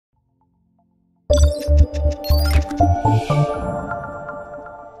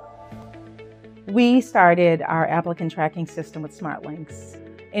We started our applicant tracking system with SmartLinx.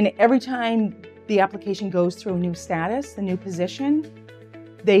 And every time the application goes through a new status, a new position,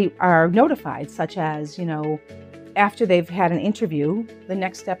 they are notified, such as, after they've had an interview, the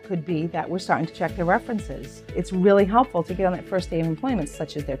next step could be that we're starting to check their references. It's really helpful to get on that first day of employment,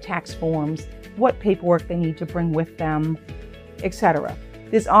 such as their tax forms, what paperwork they need to bring with them, etc.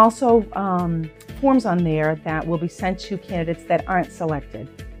 There's also forms on there that will be sent to candidates that aren't selected.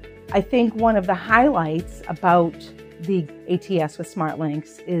 I think one of the highlights about the ATS with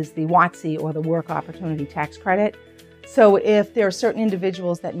SmartLinx is the WOTC, or the Work Opportunity Tax Credit. So if there are certain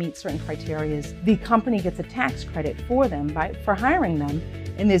individuals that meet certain criteria, the company gets a tax credit for them for hiring them.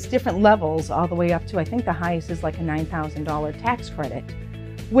 And there's different levels all the way up to, I think the highest is like a $9,000 tax credit,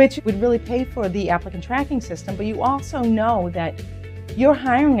 which would really pay for the applicant tracking system. But you also know that you're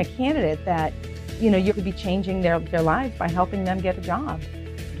hiring a candidate that, you could be changing their lives by helping them get a job.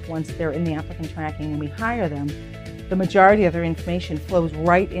 Once they're in the applicant tracking and we hire them, the majority of their information flows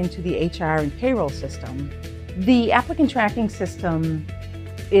right into the HR and payroll system. The applicant tracking system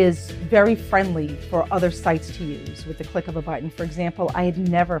is very friendly for other sites to use with the click of a button. For example, I had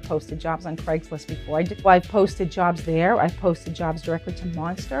never posted jobs on Craigslist before. I've posted jobs there. I've posted jobs directly to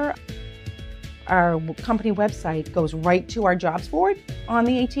Monster. Our company website goes right to our jobs board on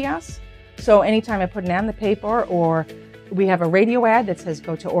the ATS. So anytime I put an ad in the paper, or we have a radio ad that says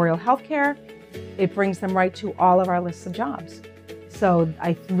go to Oriol Healthcare, it brings them right to all of our lists of jobs. So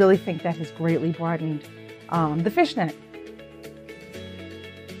I really think that has greatly broadened the fishnet.